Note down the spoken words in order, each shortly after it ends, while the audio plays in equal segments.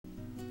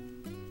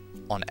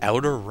on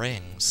outer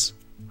rings.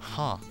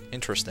 Huh,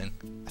 interesting.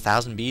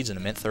 1,000 beads in a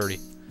mint 30.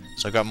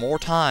 So I've got more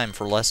time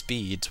for less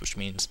beads, which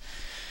means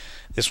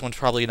this one's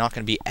probably not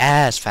going to be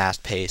as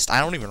fast-paced. I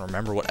don't even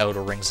remember what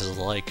outer rings is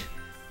like.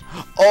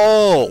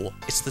 Oh!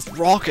 It's the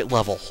rocket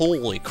level.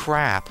 Holy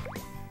crap.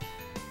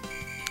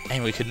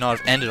 And we could not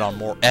have ended on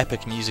more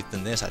epic music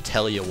than this, I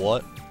tell you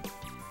what.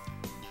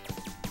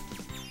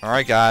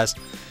 Alright, guys.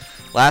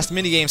 Last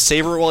minigame,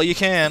 savor it while you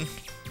can.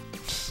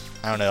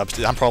 I don't know,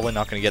 I'm probably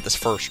not going to get this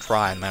first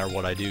try no matter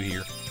what I do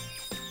here.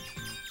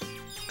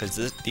 Because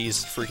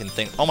these freaking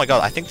things... Oh my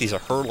god, I think these are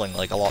hurtling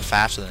like a lot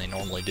faster than they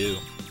normally do.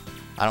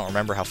 I don't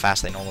remember how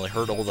fast they normally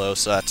hurtle though,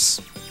 so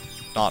that's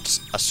not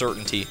a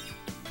certainty.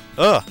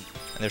 Ugh!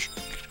 And there's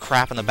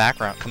crap in the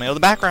background. Coming out of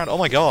the background! Oh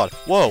my god!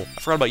 Whoa! I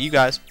forgot about you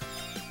guys.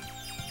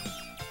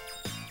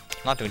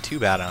 I'm not doing too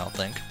bad, I don't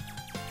think.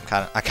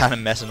 I'm kind of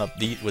messing up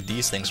with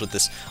these things with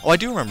this. Oh, I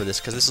do remember this,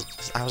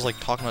 because I was like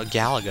talking about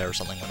Galaga or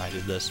something when I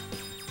did this.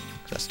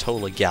 That's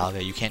totally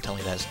Galaga. You can't tell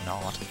me that's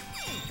not.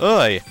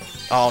 Oi!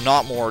 Oh,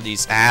 not more of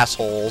these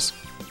assholes.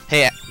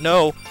 Hey,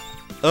 no!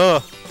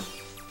 Ugh!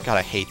 God,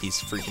 I hate these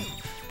freaking...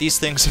 These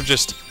things have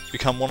just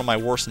become one of my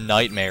worst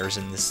nightmares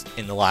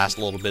in the last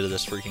little bit of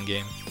this freaking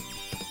game.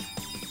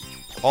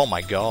 Oh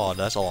my god,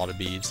 that's a lot of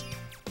beads.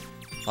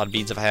 A lot of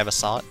beads if I have a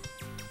saw it.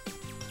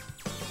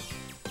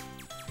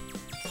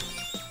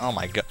 Oh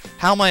my god.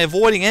 How am I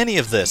avoiding any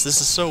of this? This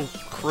is so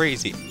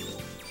crazy.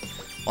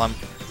 Well, I'm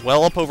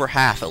well up over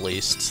half at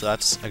least, so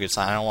that's a good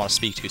sign. I don't want to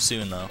speak too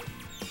soon, though.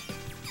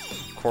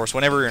 Of course,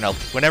 whenever you're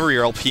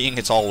LPing,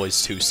 it's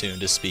always too soon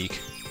to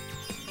speak.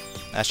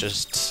 That's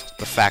just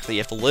the fact that you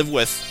have to live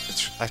with.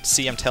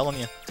 See, I'm telling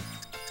you.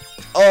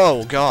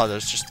 Oh god,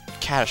 that's just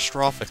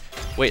catastrophic.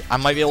 Wait, I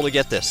might be able to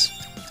get this.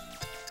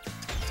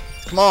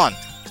 Come on!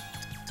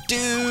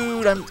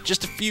 Dude, I'm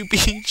just a few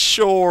beads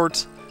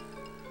short.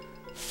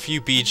 Few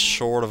beads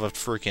short of a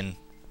freaking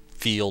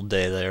field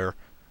day there.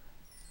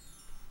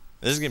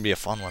 This is gonna be a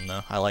fun one,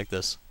 though. I like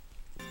this.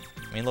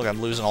 I mean, look,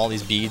 I'm losing all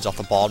these beads off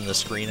the bottom of the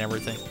screen and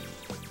everything.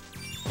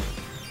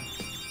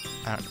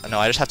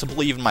 I just have to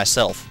believe in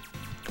myself.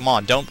 Come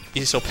on, don't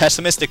be so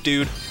pessimistic,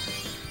 dude.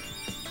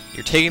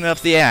 You're taking it up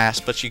the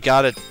ass, but you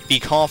gotta be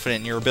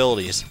confident in your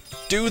abilities.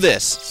 Do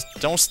this!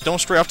 Don't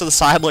stray off to the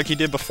side like you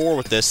did before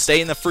with this.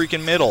 Stay in the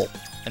freaking middle.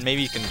 And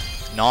maybe you can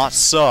not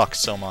suck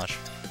so much.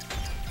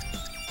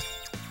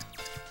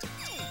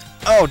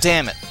 Oh,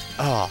 damn it.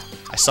 Oh,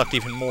 I sucked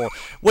even more.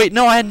 Wait,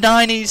 no, I had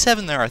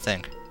 987 there, I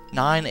think.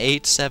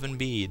 987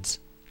 beads.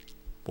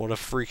 What a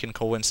freaking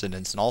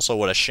coincidence. And also,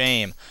 what a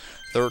shame.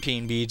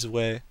 13 beads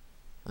away.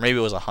 Or maybe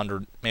it was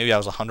 100. Maybe I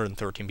was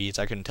 113 beads.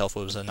 I couldn't tell if it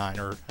was a 9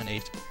 or an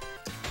 8.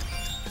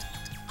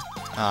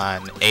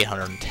 And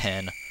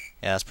 810. Yeah,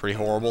 that's pretty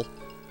horrible.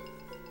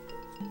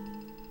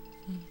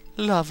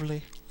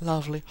 Lovely.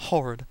 Lovely.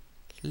 Horrid.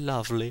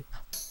 Lovely.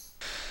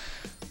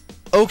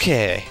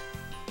 Okay.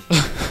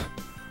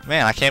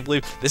 Man, I can't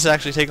believe this is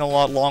actually taking a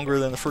lot longer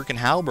than the freaking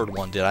Halberd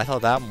one did. I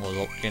thought that one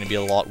was going to be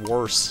a lot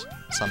worse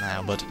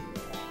somehow, but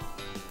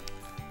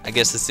I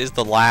guess this is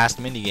the last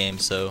minigame,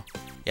 so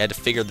you had to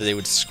figure that they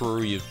would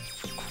screw you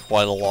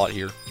quite a lot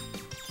here.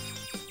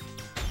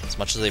 As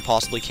much as they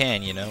possibly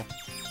can, you know.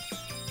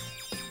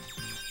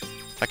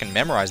 If I can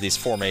memorize these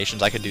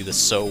formations, I could do this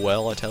so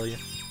well, I tell you.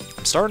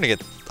 I'm starting to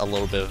get a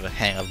little bit of a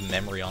hang of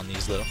memory on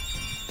these, though.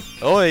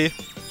 Oi!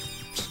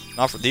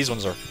 Not for these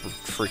ones are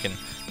freaking...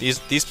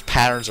 These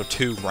patterns are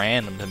too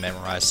random to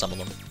memorize some of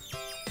them.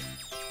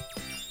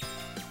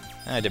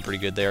 I did pretty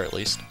good there, at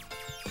least.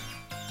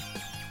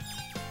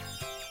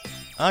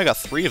 I got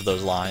 3 of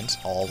those lines,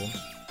 all of them.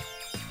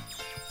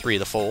 3 of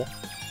the full.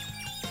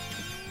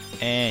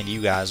 And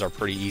you guys are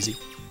pretty easy.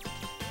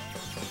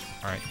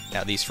 Alright,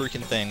 now these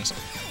freaking things,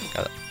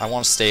 I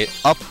want to stay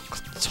up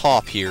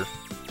top here,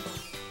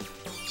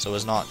 so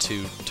as not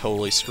to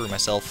totally screw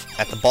myself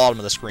at the bottom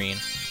of the screen,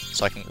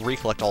 so I can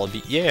recollect all of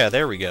the... Yeah,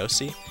 there we go,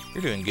 see?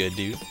 You're doing good,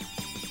 dude.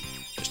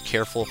 Just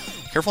careful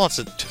not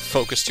to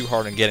focus too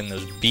hard on getting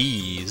those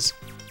bees,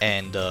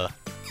 and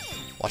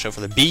watch out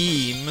for the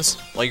beams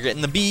while you're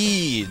getting the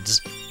beads.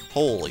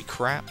 Holy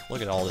crap!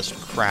 Look at all this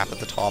crap at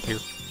the top here.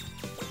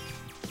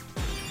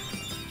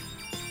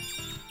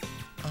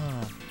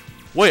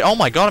 Wait, oh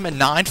my god, I'm at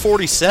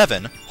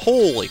 947.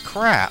 Holy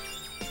crap!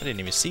 I didn't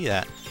even see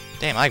that.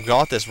 Damn, I've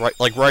got this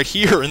right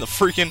here in the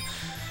freaking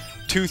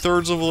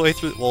 2/3 of the way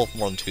through. Well,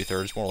 more than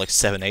 2/3, more like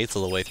 7/8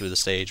 of the way through the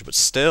stage. But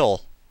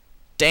still,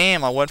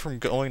 damn, I went from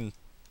going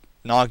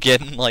not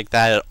getting like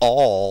that at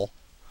all,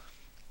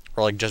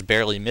 or like just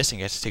barely missing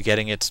it, to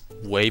getting it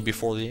way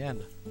before the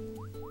end.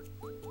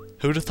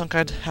 Who'd have thunk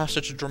I'd have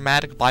such a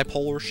dramatic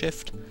bipolar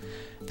shift?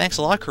 Thanks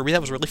a lot, Kirby.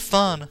 That was really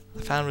fun.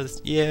 I found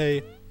this.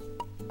 Yay.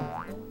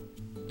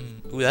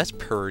 Ooh, that's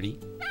pretty.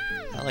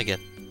 I like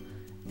it.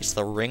 It's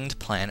the ringed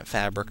planet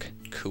fabric.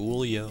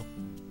 Coolio.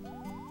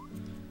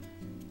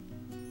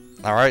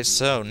 Alright,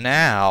 so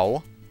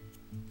now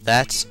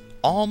that's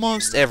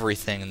almost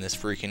everything in this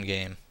freaking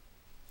game.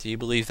 Do you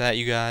believe that,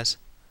 you guys?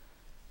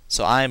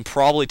 So I am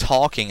probably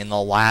talking in the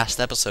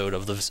last episode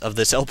of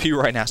this LP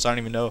right now, so I don't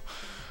even know.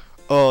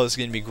 Oh, this is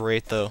gonna be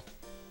great, though.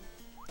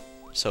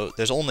 So,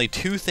 there's only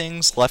 2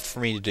 things left for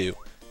me to do.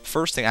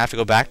 First thing, I have to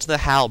go back to the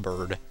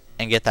halberd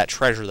and get that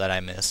treasure that I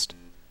missed.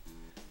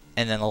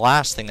 And then the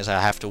last thing is I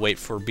have to wait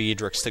for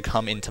Beatrix to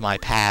come into my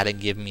pad and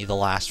give me the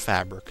last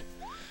fabric.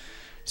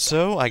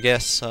 So, I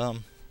guess,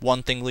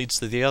 one thing leads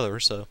to the other,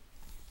 so...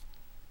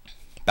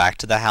 Back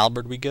to the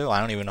halberd we go. I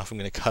don't even know if I'm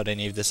going to cut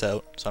any of this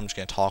out, so I'm just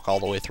going to talk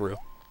all the way through.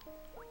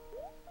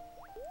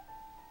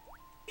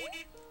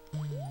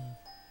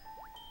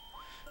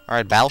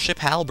 Alright, Battleship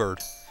Halberd.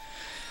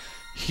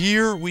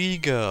 Here we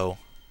go.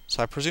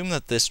 So I presume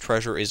that this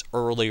treasure is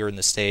earlier in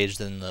the stage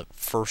than the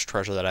first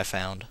treasure that I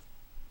found.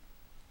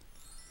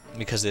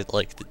 Because it,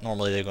 like,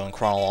 normally they go in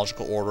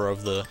chronological order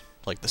of the,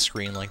 like, the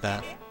screen like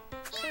that.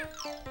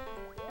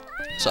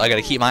 So I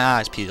gotta keep my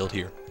eyes peeled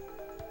here.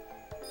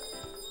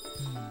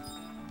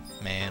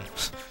 Man,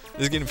 this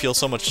is gonna feel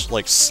so much,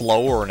 like,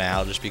 slower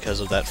now just because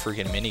of that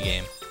freaking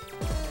minigame.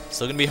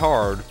 Still gonna be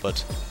hard,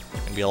 but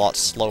gonna be a lot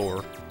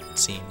slower, it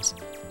seems.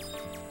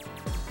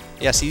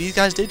 Yeah, see, these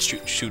guys did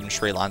shoot in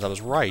straight lines, I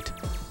was right.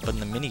 But in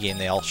the minigame,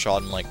 they all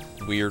shot in, like,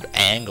 weird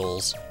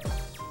angles.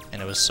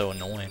 And it was so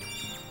annoying.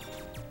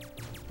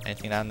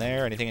 Anything down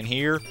there? Anything in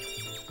here?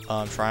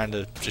 I'm trying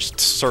to just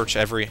search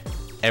every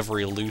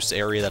loose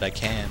area that I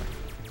can.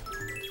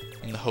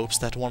 In the hopes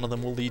that one of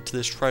them will lead to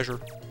this treasure.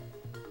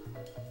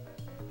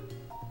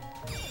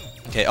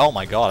 Okay, oh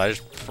my god, I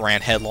just ran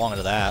headlong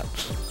into that.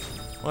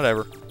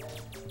 Whatever.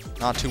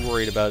 Not too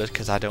worried about it,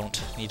 because I don't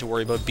need to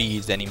worry about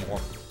beads anymore.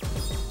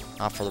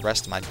 Not for the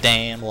rest of my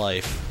damn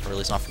life. Or at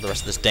least not for the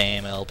rest of this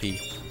damn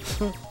LP.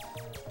 Alright,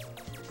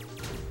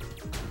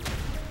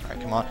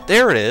 come on.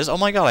 There it is! Oh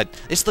my god!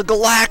 It's the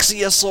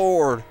Galaxia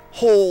Sword!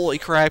 Holy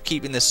crap,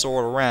 keeping this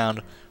sword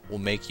around will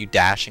make you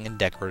dashing and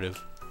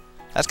decorative.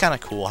 That's kind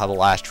of cool how the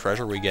last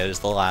treasure we get is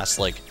the last,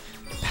 like,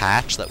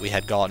 patch that we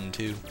had gotten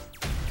to.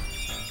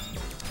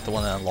 The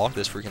one that unlocked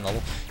this freaking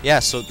level. Yeah,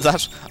 so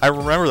that's... I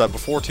remember that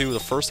before, too. The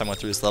first time I went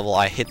through this level,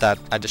 I hit that...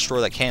 I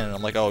destroyed that cannon.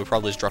 I'm like, oh, we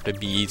probably just dropped a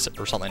bead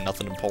or something,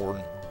 nothing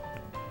important.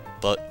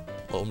 But,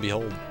 lo and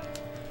behold.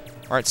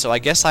 Alright, so I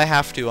guess I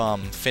have to,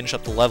 finish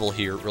up the level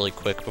here really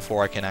quick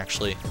before I can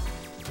actually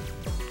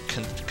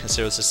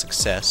consider this a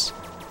success.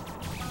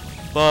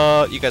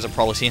 But, you guys have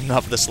probably seen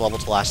enough of this level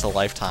to last a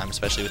lifetime,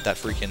 especially with that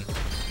freaking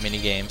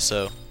minigame,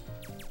 so...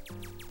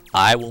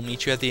 I will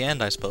meet you at the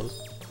end, I suppose.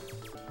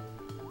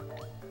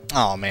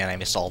 Oh man, I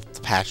missed all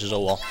the patches,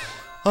 oh well.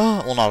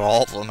 Oh, well, not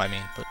all of them, I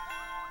mean, but...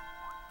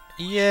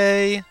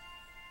 Yay!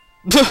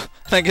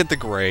 I get the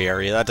gray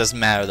area, that doesn't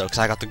matter though, because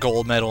I got the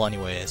gold medal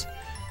anyways.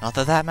 Not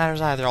that that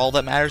matters either, all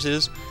that matters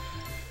is...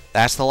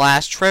 That's the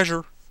last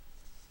treasure!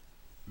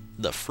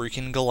 The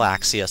freaking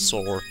Galaxia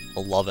Sword. I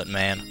love it,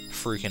 man.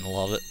 Freaking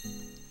love it.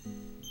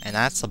 And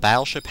that's the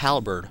Battleship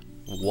Halberd.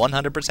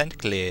 100%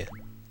 clear.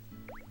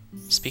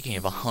 Speaking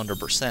of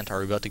 100%, are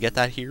we about to get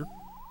that here?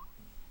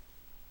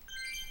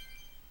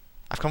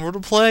 I've come over to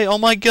play. Oh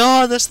my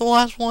god, that's the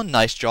last one.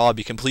 Nice job,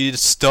 you completed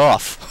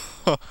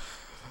stuff.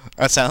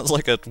 That sounds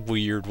like a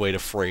weird way to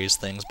phrase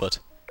things, but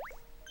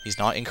he's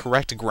not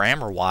incorrect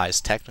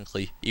grammar-wise,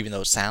 technically, even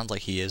though it sounds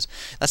like he is.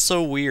 That's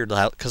so weird,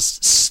 because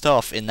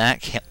stuff in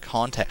that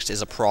context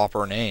is a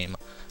proper name,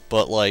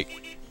 but,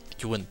 like,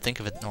 you wouldn't think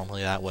of it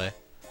normally that way.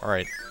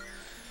 Alright.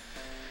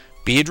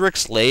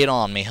 Beatrix, lay it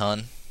on me,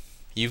 hun.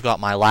 You've got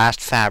my last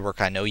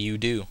fabric, I know you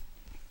do.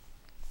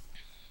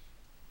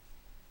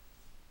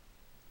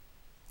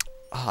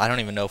 Oh, I don't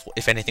even know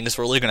if anything is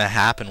really going to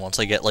happen once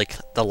I get, like,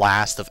 the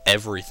last of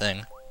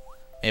everything.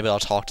 Maybe I'll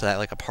talk to that,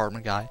 like,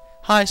 apartment guy.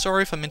 Hi,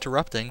 sorry if I'm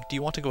interrupting. Do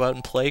you want to go out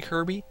and play,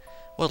 Kirby?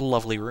 What a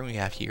lovely room you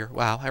have here.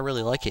 Wow, I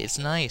really like it. It's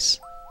nice.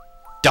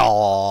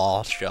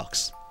 Aw,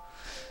 shucks.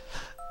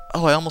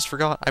 Oh, I almost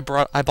forgot.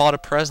 I bought a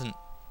present.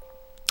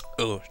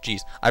 Oh,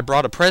 jeez. I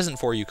brought a present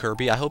for you,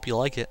 Kirby. I hope you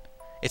like it.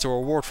 It's a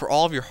reward for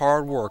all of your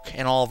hard work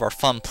and all of our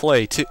fun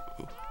play,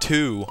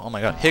 too. Oh my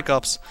god,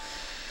 hiccups.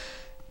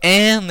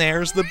 And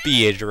there's the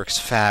Beatrix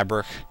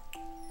fabric.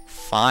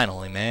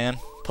 Finally, man.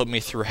 Put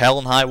me through hell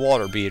and high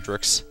water,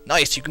 Beatrix.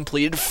 Nice, you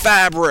completed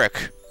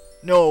fabric!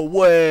 No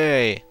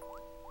way!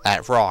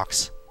 That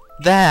rocks.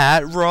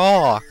 That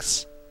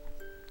rocks!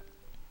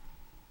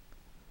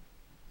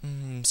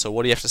 So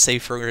what do you have to say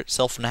for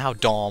yourself now,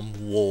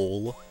 Dom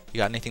Wole? You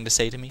got anything to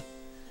say to me?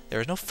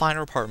 There is no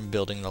finer apartment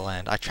building in the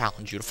land. I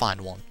challenge you to find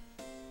one.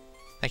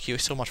 Thank you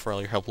so much for all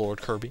your help, Lord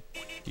Kirby.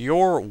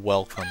 You're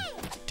welcome,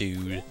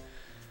 dude.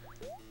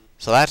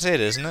 So that's it,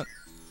 isn't it?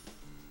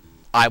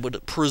 I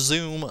would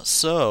presume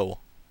so.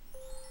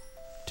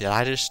 Did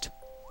I just...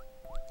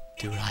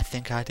 Dude, I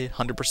think I did.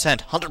 100%.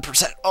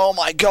 100%. Oh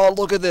my god,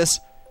 look at this.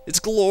 It's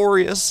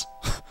glorious.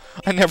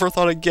 I never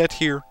thought I'd get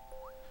here.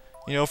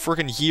 You know,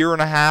 freaking year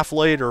and a half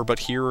later, but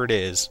here it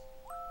is.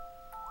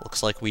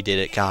 Looks like we did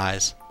it,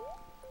 guys.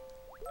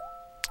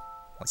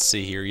 Let's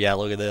see here. Yeah,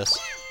 look at this.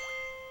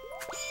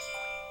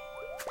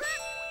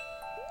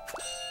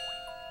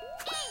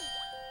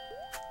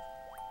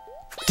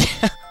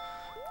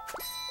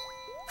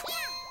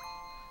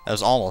 That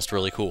was almost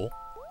really cool.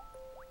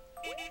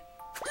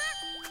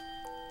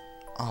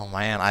 Oh Oh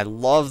man, I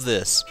love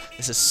this.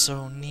 This is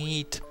so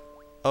neat.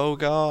 Oh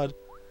god.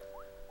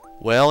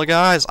 Well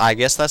guys, I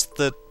guess that's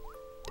the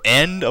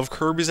end of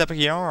Kirby's Epic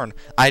Yarn.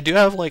 I do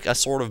have like a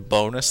sort of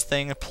bonus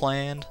thing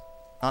planned.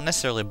 Not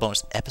necessarily a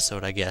bonus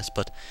episode, I guess,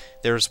 but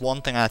there's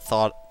one thing I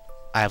thought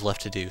I have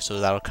left to do, so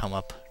that'll come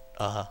up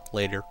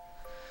later.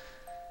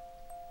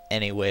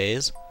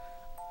 Anyways,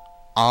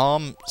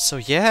 so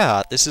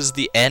yeah, this is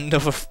the end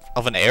of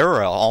an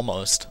era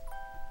almost.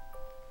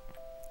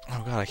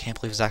 Oh god, I can't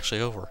believe it's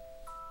actually over.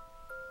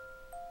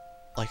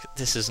 Like,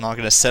 this is not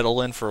gonna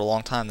settle in for a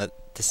long time that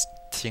this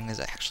thing is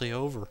actually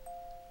over.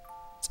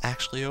 It's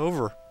actually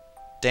over.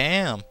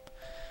 Damn.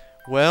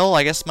 Well,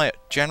 I guess my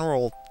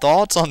general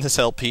thoughts on this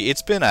LP,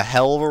 it's been a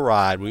hell of a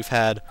ride. We've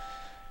had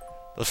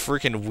the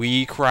freaking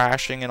Wii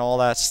crashing and all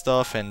that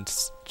stuff, and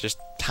just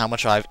how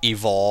much I've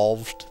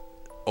evolved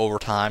over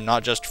time.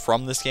 Not just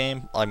from this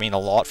game, I mean a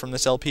lot from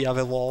this LP I've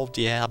evolved,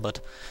 yeah, but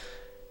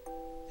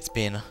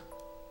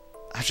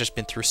I've just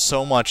been through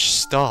so much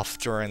stuff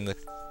during the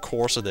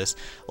course of this.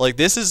 Like,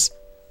 this is,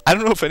 I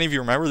don't know if any of you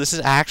remember, this is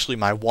actually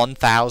my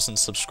 1,000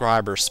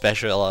 subscriber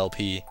special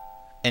LP.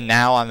 And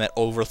now I'm at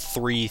over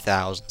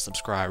 3,000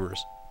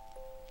 subscribers.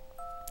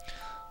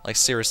 Like,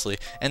 seriously.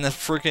 And the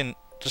freaking,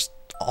 just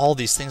all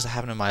these things that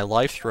happened in my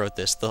life throughout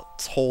this. The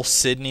whole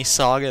Sydney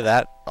saga,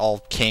 that all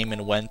came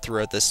and went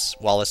throughout this,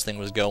 while this thing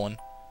was going.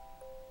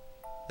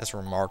 That's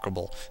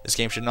remarkable. This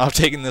game should not have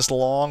taken this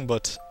long,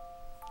 but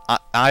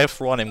I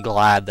for one, am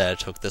glad that it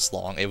took this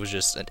long. It was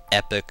just an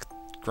epic,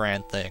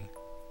 grand thing.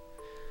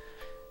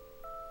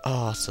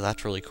 Oh, so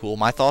that's really cool.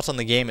 My thoughts on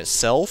the game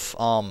itself,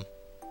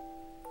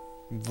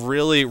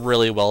 really,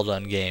 really well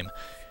done game.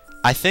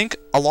 I think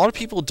a lot of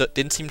people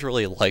didn't seem to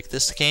really like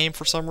this game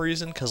for some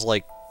reason, because,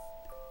 like,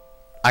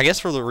 I guess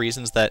for the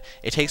reasons that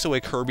it takes away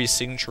Kirby's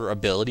signature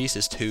abilities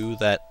is too,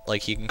 that,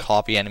 like, he can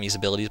copy enemies'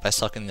 abilities by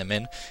sucking them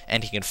in,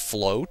 and he can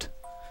float.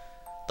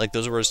 Like,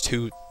 those were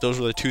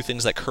the two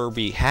things that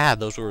Kirby had.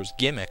 Those were his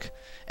gimmick.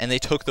 And they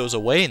took those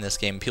away in this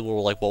game. People were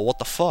like, well, what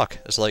the fuck?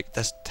 It's like,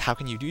 how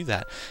can you do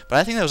that? But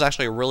I think that was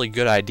actually a really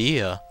good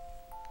idea,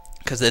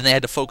 because then they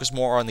had to focus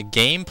more on the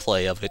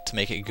gameplay of it to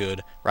make it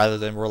good, rather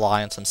than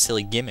rely on some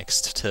silly gimmicks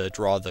to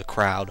draw the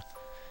crowd.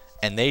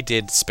 And they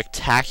did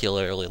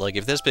spectacularly. Like,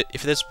 if this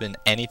had been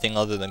anything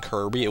other than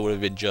Kirby, it would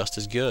have been just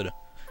as good.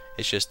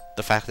 It's just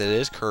the fact that it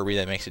is Kirby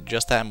that makes it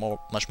just that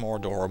much more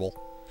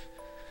adorable.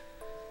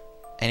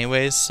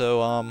 Anyways,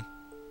 so,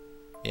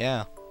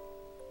 yeah.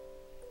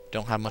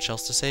 Don't have much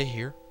else to say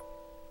here.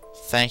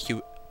 Thank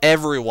you,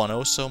 everyone,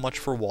 oh so much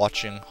for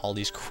watching all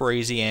these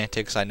crazy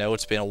antics. I know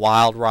it's been a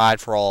wild ride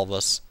for all of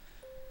us.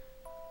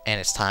 And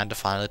it's time to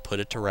finally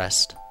put it to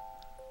rest.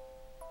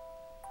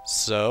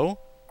 So,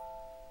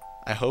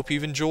 I hope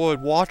you've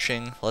enjoyed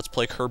watching Let's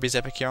Play Kirby's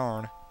Epic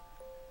Yarn.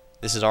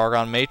 This is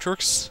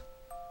ArgonMatrix,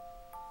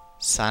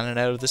 signing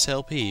out of this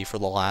LP for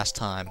the last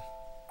time.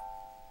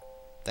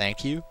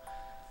 Thank you,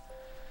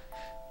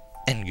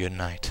 and good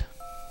night.